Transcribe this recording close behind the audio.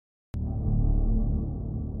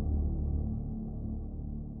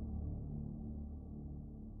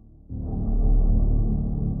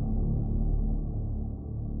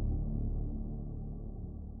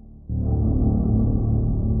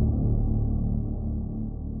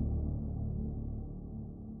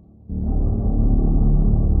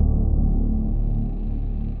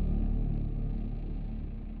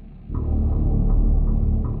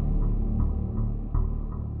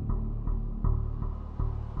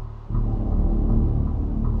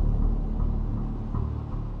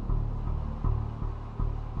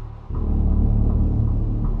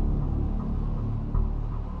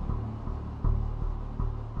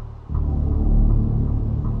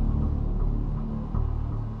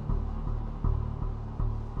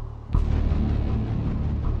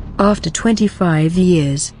After 25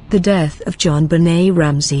 years, the death of JonBenet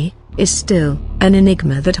Ramsey is still an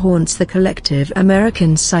enigma that haunts the collective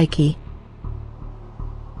American psyche.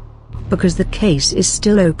 Because the case is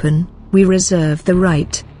still open, we reserve the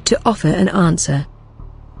right to offer an answer.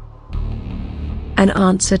 An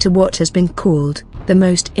answer to what has been called the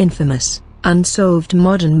most infamous, unsolved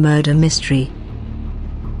modern murder mystery.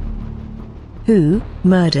 Who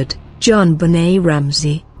murdered JonBenet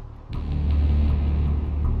Ramsey?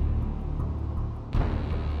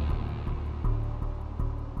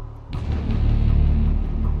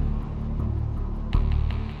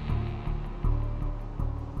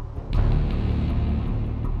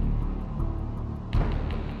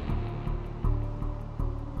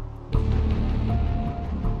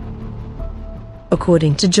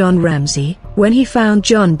 According to John Ramsey, when he found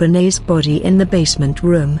JonBenet's body in the basement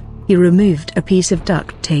room, he removed a piece of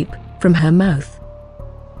duct tape from her mouth.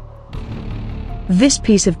 This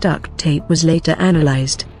piece of duct tape was later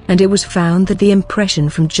analyzed, and it was found that the impression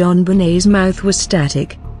from JonBenet's mouth was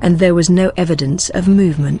static, and there was no evidence of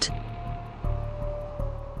movement.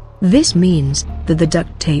 This means that the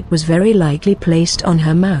duct tape was very likely placed on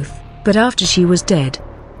her mouth, but after she was dead.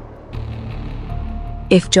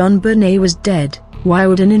 If JonBenet was dead, why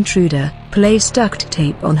would an intruder place duct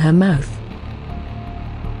tape on her mouth?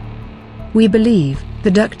 We believe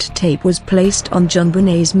the duct tape was placed on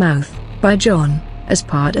JonBenet's mouth by John as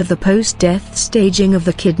part of the post-death staging of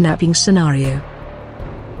the kidnapping scenario.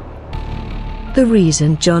 The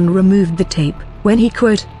reason John removed the tape when he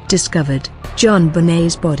discovered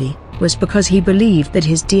JonBenet's body was because he believed that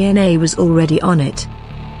his DNA was already on it.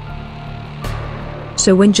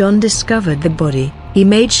 So when John discovered the body, he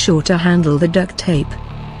made sure to handle the duct tape.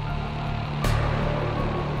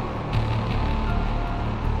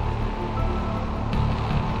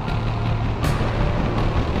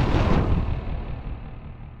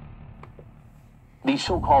 The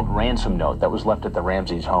so-called ransom note that was left at the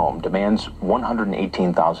Ramsey's home demands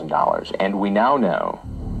 $118,000, and we now know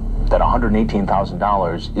that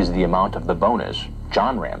 $118,000 is the amount of the bonus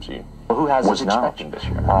John Ramsey who has was this knowledge expecting this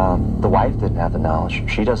year. The wife didn't have the knowledge.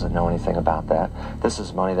 She doesn't know anything about that. This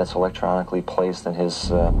is money that's electronically placed in his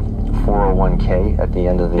 401k at the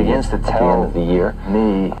end of the Begins to tell year.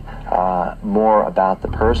 Me more about the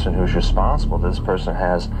person who's responsible. This person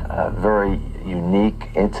has a very unique,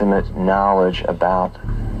 intimate knowledge about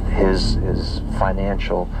his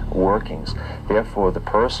financial workings. Therefore, the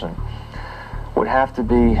person would have to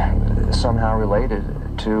be somehow related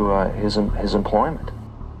to his employment.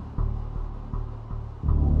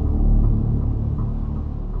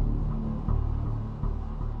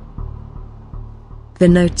 The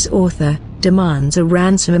note's author demands a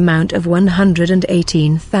ransom amount of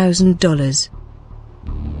 $118,000.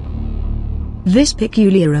 This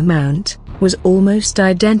peculiar amount was almost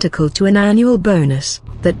identical to an annual bonus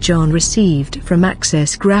that John received from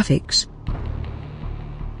Access Graphics.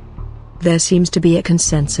 There seems to be a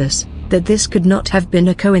consensus that this could not have been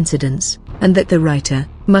a coincidence, and that the writer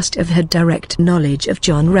must have had direct knowledge of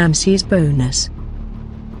John Ramsey's bonus.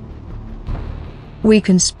 We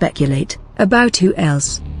can speculate about who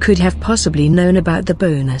else could have possibly known about the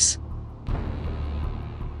bonus.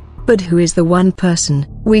 But who is the one person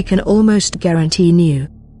we can almost guarantee knew?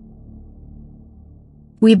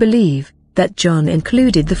 We believe that John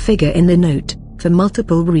included the figure in the note for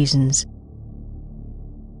multiple reasons.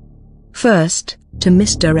 First, to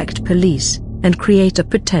misdirect police and create a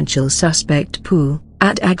potential suspect pool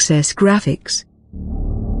at Access Graphics.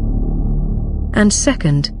 And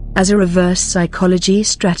second, as a reverse psychology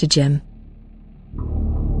stratagem.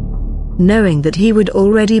 Knowing that he would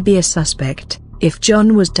already be a suspect if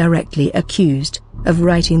John was directly accused of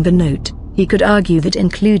writing the note, he could argue that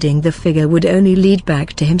including the figure would only lead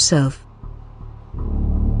back to himself.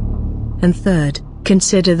 And third,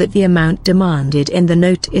 consider that the amount demanded in the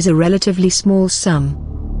note is a relatively small sum.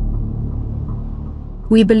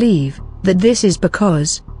 We believe that this is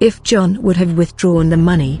because, if John would have withdrawn the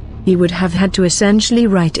money, he would have had to essentially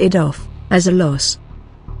write it off as a loss.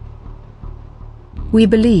 We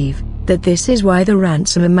believe that this is why the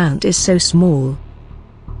ransom amount is so small.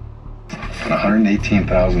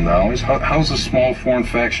 $118,000? How's a small foreign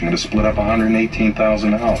faction going to split up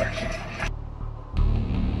 $118,000?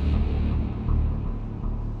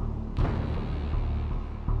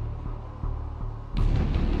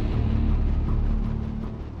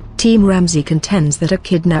 Team Ramsey contends that a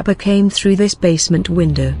kidnapper came through this basement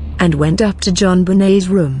window and went up to JonBenet's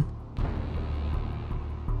room.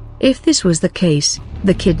 If this was the case,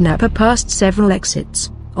 the kidnapper passed several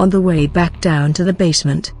exits on the way back down to the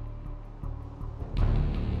basement.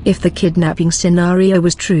 If the kidnapping scenario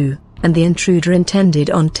was true, and the intruder intended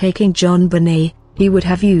on taking JonBenet, he would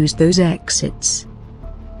have used those exits.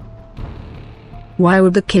 Why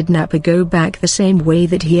would the kidnapper go back the same way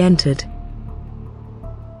that he entered?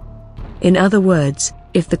 In other words,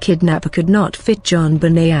 if the kidnapper could not fit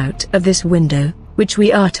JonBenet out of this window, which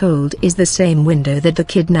we are told is the same window that the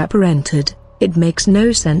kidnapper entered, it makes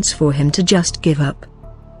no sense for him to just give up.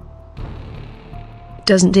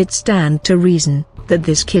 Doesn't it stand to reason that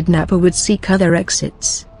this kidnapper would seek other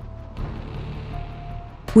exits?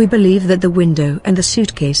 We believe that the window and the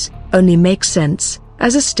suitcase only make sense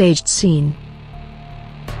as a staged scene.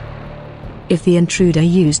 If the intruder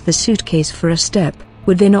used the suitcase for a step,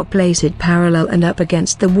 would they not place it parallel and up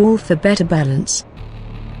against the wall for better balance?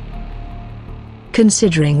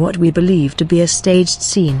 Considering what we believe to be a staged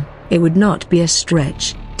scene, it would not be a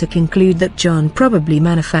stretch to conclude that John probably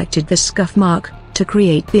manufactured the scuff mark to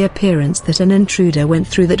create the appearance that an intruder went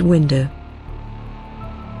through that window.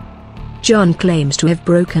 John claims to have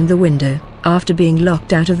broken the window after being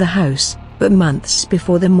locked out of the house, but months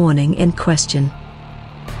before the morning in question.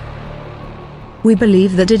 We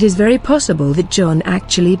believe that it is very possible that John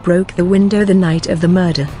actually broke the window the night of the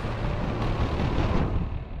murder.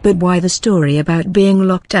 But why the story about being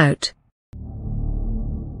locked out?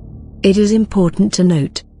 It is important to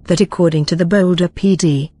note that according to the Boulder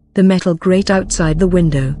PD, the metal grate outside the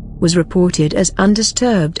window was reported as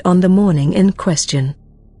undisturbed on the morning in question.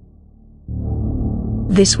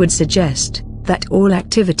 This would suggest that all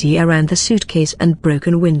activity around the suitcase and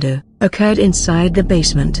broken window occurred inside the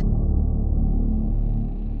basement.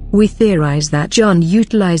 We theorize that John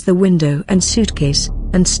utilized the window and suitcase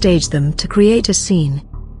and staged them to create a scene.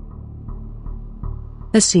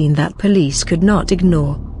 A scene that police could not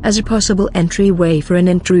ignore as a possible entryway for an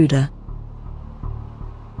intruder.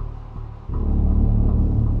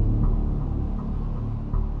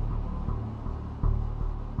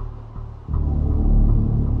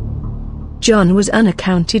 John was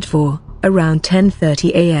unaccounted for around 10:30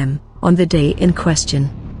 a.m. on the day in question.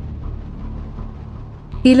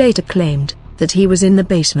 He later claimed that he was in the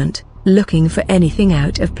basement, looking for anything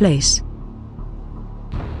out of place.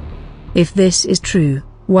 If this is true,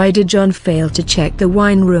 why did John fail to check the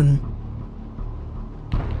wine room?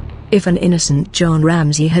 If an innocent John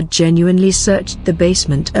Ramsey had genuinely searched the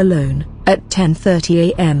basement alone at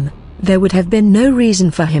 10:30 a.m., there would have been no reason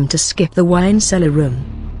for him to skip the wine cellar room.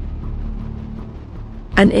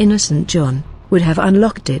 An innocent John would have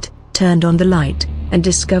unlocked it, turned on the light, and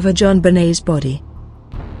discovered JonBenet's body.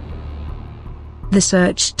 The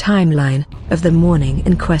search timeline of the morning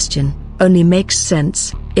in question only makes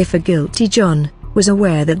sense if a guilty John was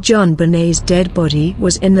aware that JonBenet's dead body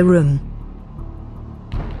was in the room.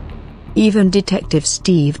 Even Detective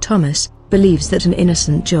Steve Thomas believes that an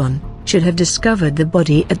innocent John should have discovered the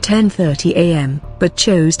body at 10:30 a.m. but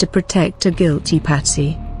chose to protect a guilty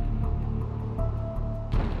Patsy.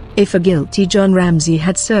 If a guilty John Ramsey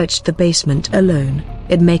had searched the basement alone,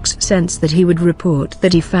 it makes sense that he would report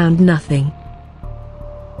that he found nothing.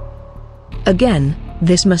 Again,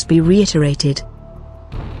 this must be reiterated.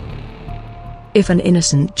 If an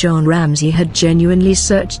innocent John Ramsey had genuinely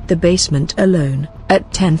searched the basement alone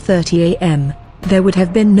at 10:30 a.m., there would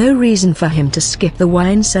have been no reason for him to skip the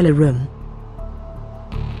wine cellar room.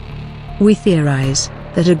 We theorize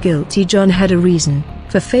that a guilty John had a reason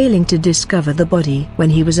for failing to discover the body when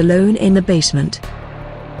he was alone in the basement.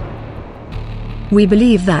 We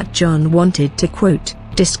believe that John wanted to, quote,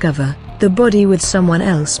 discover the body with someone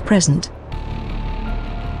else present.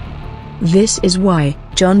 This is why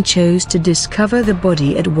John chose to discover the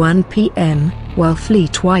body at 1 p.m. while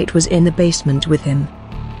Fleet White was in the basement with him.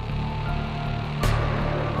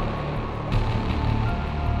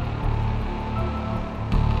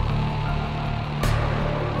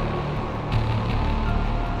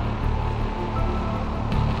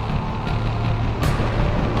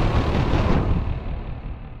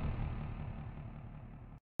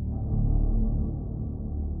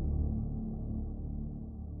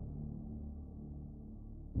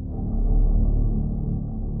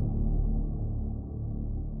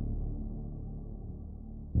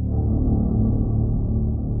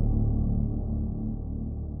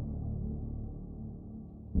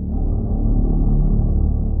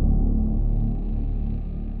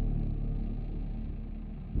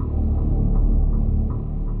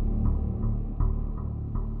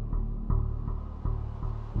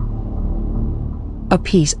 A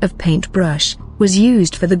piece of paintbrush was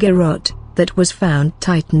used for the garrote that was found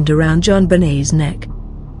tightened around JonBenet's neck.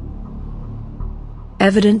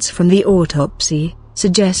 Evidence from the autopsy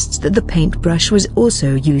suggests that the paintbrush was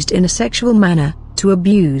also used in a sexual manner to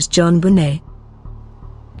abuse JonBenet.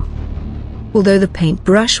 Although the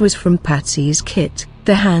paintbrush was from Patsy's kit,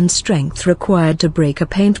 the hand strength required to break a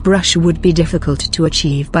paintbrush would be difficult to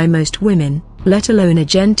achieve by most women, let alone a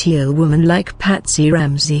genteel woman like Patsy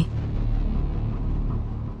Ramsey.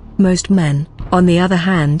 Most men, on the other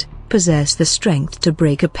hand, possess the strength to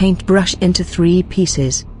break a paintbrush into 3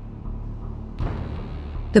 pieces.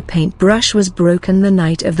 The paintbrush was broken the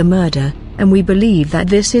night of the murder, and we believe that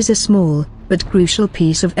this is a small, but crucial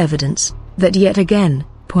piece of evidence, that yet again,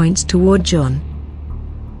 points toward John.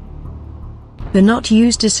 The knot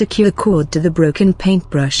used to secure the cord to the broken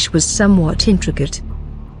paintbrush was somewhat intricate.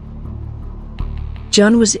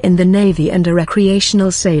 John was in the Navy and a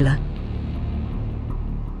recreational sailor.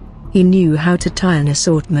 He knew how to tie an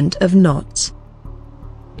assortment of knots.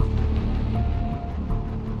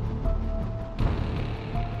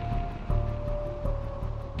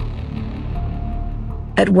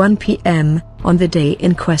 At 1 p.m., on the day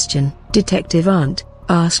in question, Detective Arndt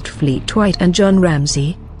asked Fleet White and John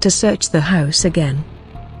Ramsey to search the house again.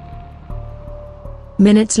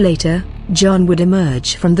 Minutes later, John would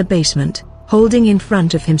emerge from the basement, holding in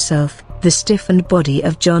front of himself the stiffened body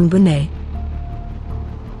of JonBenet.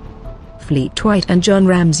 Fleet White and John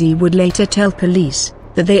Ramsey would later tell police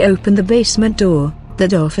that they opened the basement door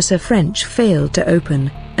that Officer French failed to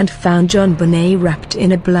open, and found JonBenet wrapped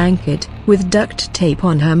in a blanket, with duct tape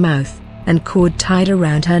on her mouth, and cord tied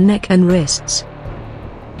around her neck and wrists.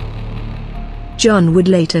 John would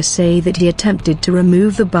later say that he attempted to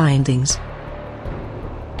remove the bindings.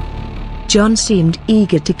 John seemed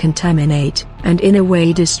eager to contaminate, and in a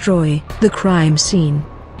way destroy, the crime scene.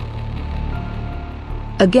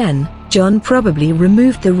 Again, John probably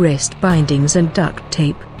removed the wrist bindings and duct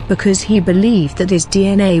tape, because he believed that his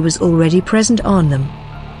DNA was already present on them.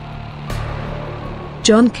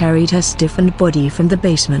 John carried her stiffened body from the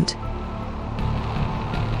basement.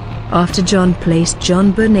 After John placed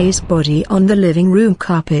JonBenet's body on the living room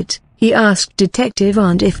carpet, he asked Detective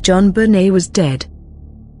Arndt if JonBenet was dead.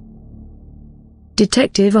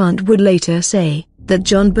 Detective Arndt would later say that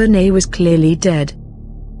JonBenet was clearly dead.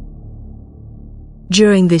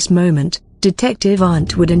 During this moment, Detective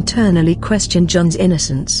Arndt would internally question John's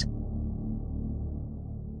innocence.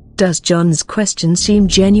 Does John's question seem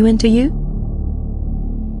genuine to you?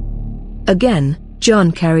 Again,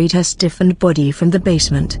 John carried her stiffened body from the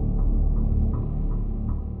basement.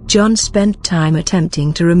 John spent time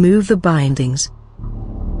attempting to remove the bindings.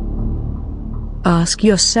 Ask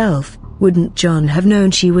yourself, wouldn't John have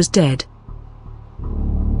known she was dead?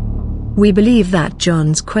 We believe that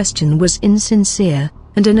John's question was insincere,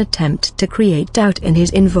 and an attempt to create doubt in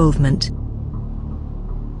his involvement.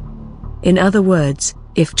 In other words,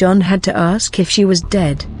 if John had to ask if she was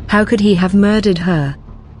dead, how could he have murdered her?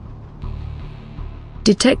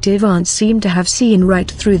 Detective Arndt seemed to have seen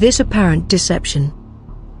right through this apparent deception.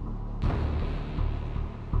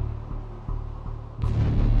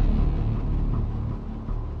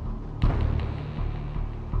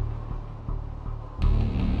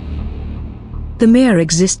 The mere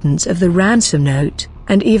existence of the ransom note,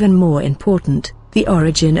 and even more important, the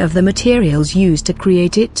origin of the materials used to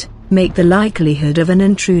create it, make the likelihood of an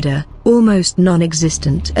intruder almost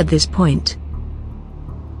non-existent at this point.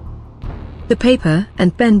 The paper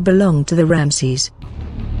and pen belonged to the Ramseys.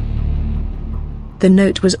 The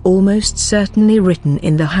note was almost certainly written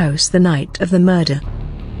in the house the night of the murder.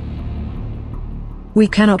 We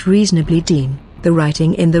cannot reasonably deem the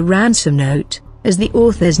writing in the ransom note as the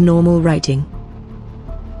author's normal writing.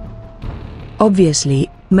 Obviously,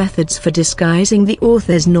 methods for disguising the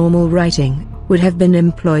author's normal writing would have been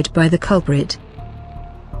employed by the culprit.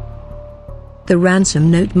 The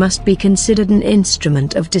ransom note must be considered an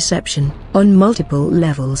instrument of deception on multiple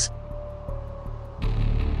levels.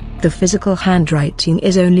 The physical handwriting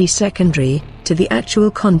is only secondary to the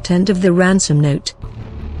actual content of the ransom note.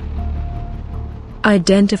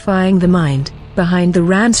 Identifying the mind behind the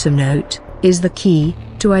ransom note is the key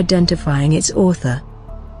to identifying its author.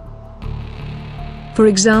 For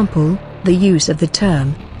example, the use of the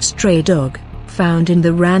term stray dog found in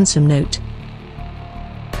the ransom note.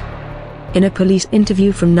 In a police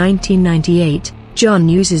interview from 1998, John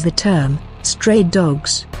uses the term stray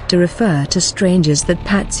dogs to refer to strangers that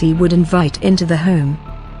Patsy would invite into the home.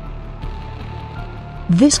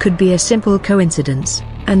 This could be a simple coincidence,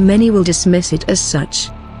 and many will dismiss it as such.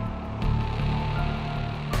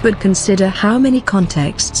 But consider how many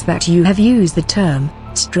contexts that you have used the term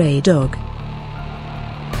stray dog.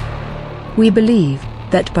 We believe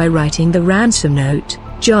that by writing the ransom note,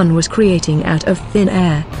 John was creating out of thin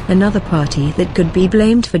air another party that could be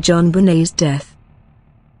blamed for JonBenet's death.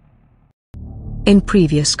 In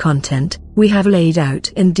previous content, we have laid out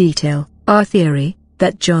in detail our theory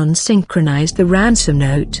that John synchronized the ransom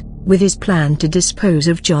note with his plan to dispose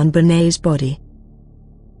of JonBenet's body.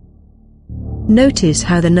 Notice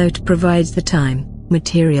how the note provides the time,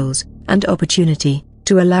 materials, and opportunity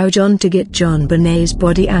to allow John to get JonBenet's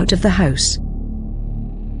body out of the house.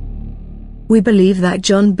 We believe that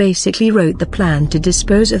John basically wrote the plan to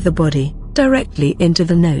dispose of the body directly into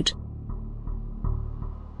the note.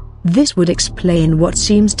 This would explain what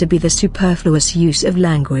seems to be the superfluous use of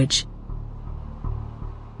language.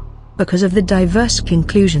 Because of the diverse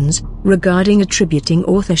conclusions regarding attributing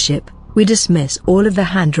authorship, we dismiss all of the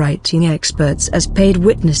handwriting experts as paid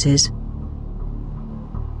witnesses.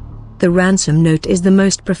 The ransom note is the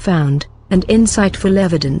most profound and insightful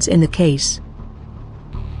evidence in the case.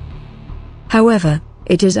 However,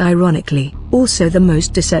 it is ironically also the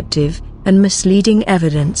most deceptive and misleading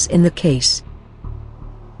evidence in the case.